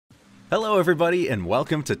Hello everybody and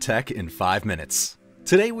welcome to Tech in 5 Minutes.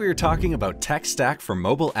 Today we are talking about tech stack for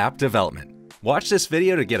mobile app development. Watch this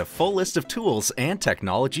video to get a full list of tools and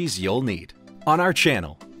technologies you'll need. On our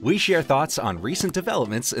channel, we share thoughts on recent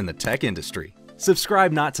developments in the tech industry.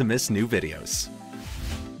 Subscribe not to miss new videos.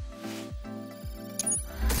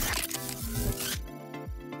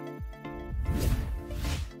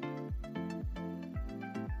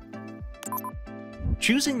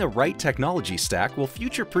 Choosing the right technology stack will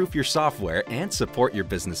future-proof your software and support your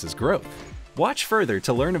business's growth. Watch further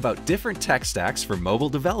to learn about different tech stacks for mobile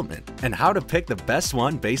development and how to pick the best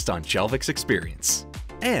one based on Jelvix experience.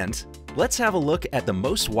 And let's have a look at the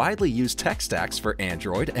most widely used tech stacks for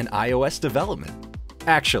Android and iOS development.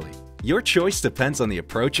 Actually, your choice depends on the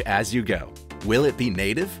approach as you go. Will it be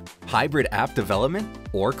native, hybrid app development,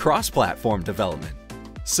 or cross-platform development?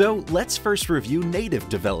 So let's first review native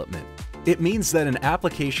development. It means that an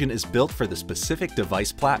application is built for the specific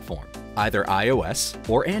device platform, either iOS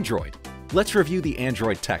or Android. Let's review the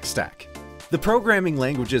Android tech stack. The programming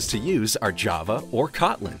languages to use are Java or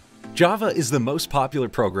Kotlin. Java is the most popular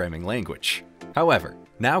programming language. However,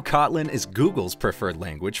 now Kotlin is Google's preferred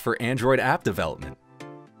language for Android app development.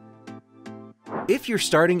 If you're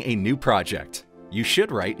starting a new project, you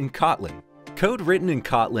should write in Kotlin. Code written in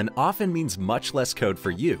Kotlin often means much less code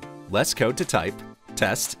for you, less code to type,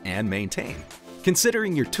 test, and maintain.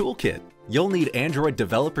 Considering your toolkit, you'll need Android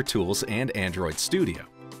developer tools and Android Studio.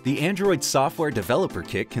 The Android Software Developer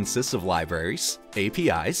Kit consists of libraries,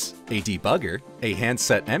 APIs, a debugger, a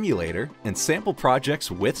handset emulator, and sample projects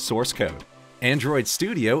with source code. Android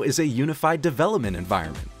Studio is a unified development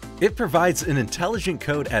environment. It provides an intelligent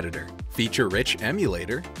code editor, feature-rich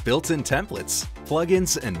emulator, built-in templates,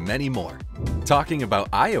 plugins, and many more. Talking about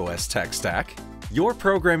iOS tech stack, your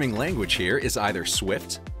programming language here is either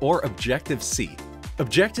Swift or Objective-C.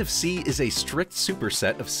 Objective-C is a strict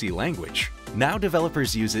superset of C language. Now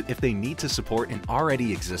developers use it if they need to support an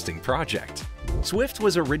already existing project. Swift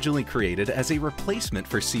was originally created as a replacement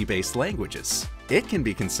for C-based languages. It can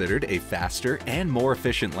be considered a faster and more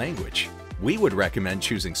efficient language. We would recommend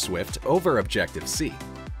choosing Swift over Objective-C.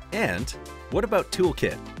 And what about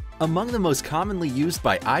Toolkit? Among the most commonly used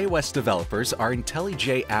by iOS developers are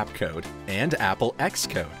IntelliJ AppCode and Apple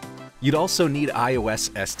Xcode. You'd also need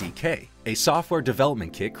iOS SDK, a software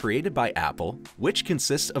development kit created by Apple, which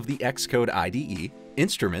consists of the Xcode IDE,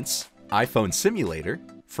 instruments, iPhone simulator,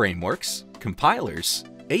 frameworks, compilers,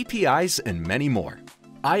 APIs, and many more.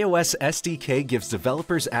 iOS SDK gives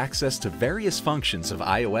developers access to various functions of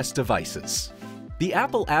iOS devices. The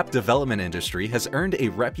Apple app development industry has earned a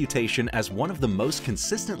reputation as one of the most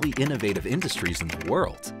consistently innovative industries in the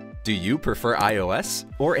world. Do you prefer iOS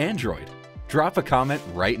or Android? Drop a comment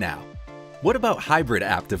right now. What about hybrid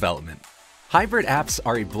app development? Hybrid apps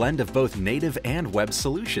are a blend of both native and web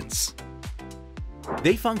solutions.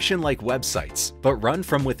 They function like websites, but run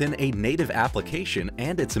from within a native application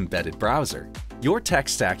and its embedded browser. Your tech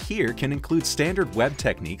stack here can include standard web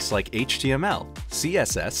techniques like HTML,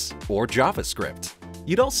 CSS, or JavaScript.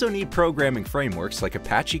 You'd also need programming frameworks like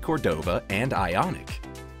Apache Cordova and Ionic.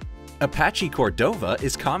 Apache Cordova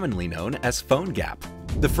is commonly known as PhoneGap.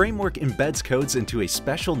 The framework embeds codes into a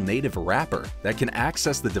special native wrapper that can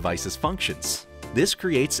access the device's functions. This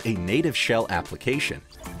creates a native shell application.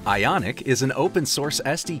 Ionic is an open-source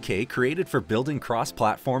SDK created for building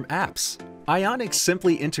cross-platform apps. Ionic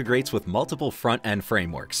simply integrates with multiple front-end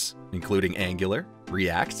frameworks, including Angular,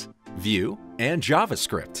 React, Vue, and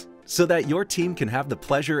JavaScript, so that your team can have the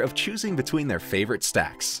pleasure of choosing between their favorite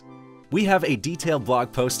stacks. We have a detailed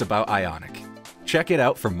blog post about Ionic. Check it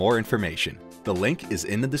out for more information. The link is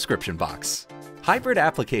in the description box. Hybrid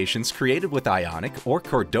applications created with Ionic or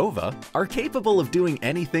Cordova are capable of doing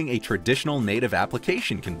anything a traditional native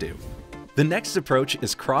application can do. The next approach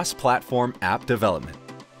is cross-platform app development.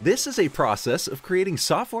 This is a process of creating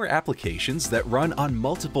software applications that run on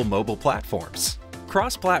multiple mobile platforms.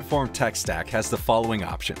 Cross-platform tech stack has the following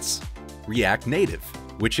options. React Native,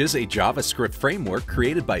 which is a JavaScript framework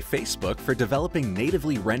created by Facebook for developing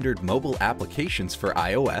natively rendered mobile applications for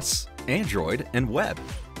iOS, Android, and web.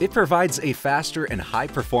 It provides a faster and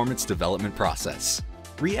high-performance development process.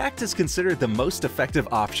 React is considered the most effective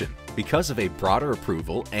option because of a broader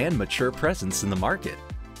approval and mature presence in the market.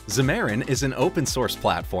 Xamarin is an open-source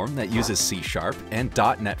platform that uses C# and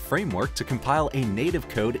 .NET framework to compile a native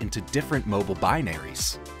code into different mobile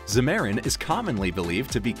binaries. Xamarin is commonly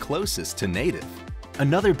believed to be closest to native.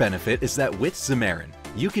 Another benefit is that with Xamarin,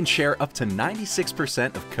 you can share up to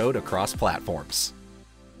 96% of code across platforms.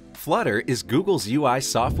 Flutter is Google's UI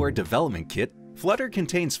software development kit Flutter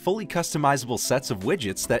contains fully customizable sets of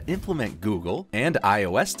widgets that implement Google and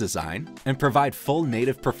iOS design and provide full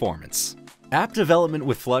native performance. App development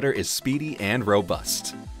with Flutter is speedy and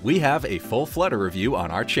robust. We have a full Flutter review on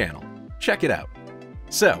our channel. Check it out.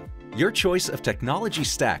 So, your choice of technology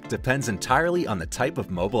stack depends entirely on the type of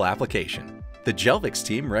mobile application. The Jelvix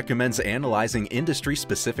team recommends analyzing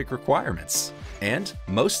industry-specific requirements and,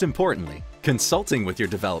 most importantly, consulting with your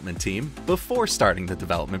development team before starting the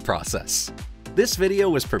development process. This video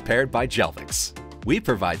was prepared by Jelvix. We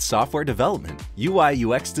provide software development,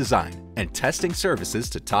 UI/UX design, and testing services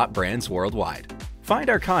to top brands worldwide. Find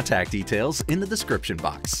our contact details in the description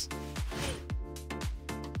box.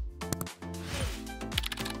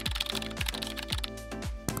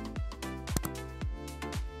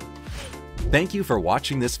 Thank you for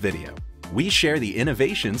watching this video. We share the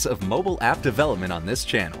innovations of mobile app development on this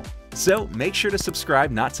channel, so make sure to subscribe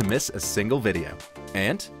not to miss a single video.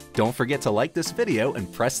 And don't forget to like this video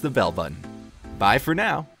and press the bell button. Bye for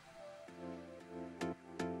now.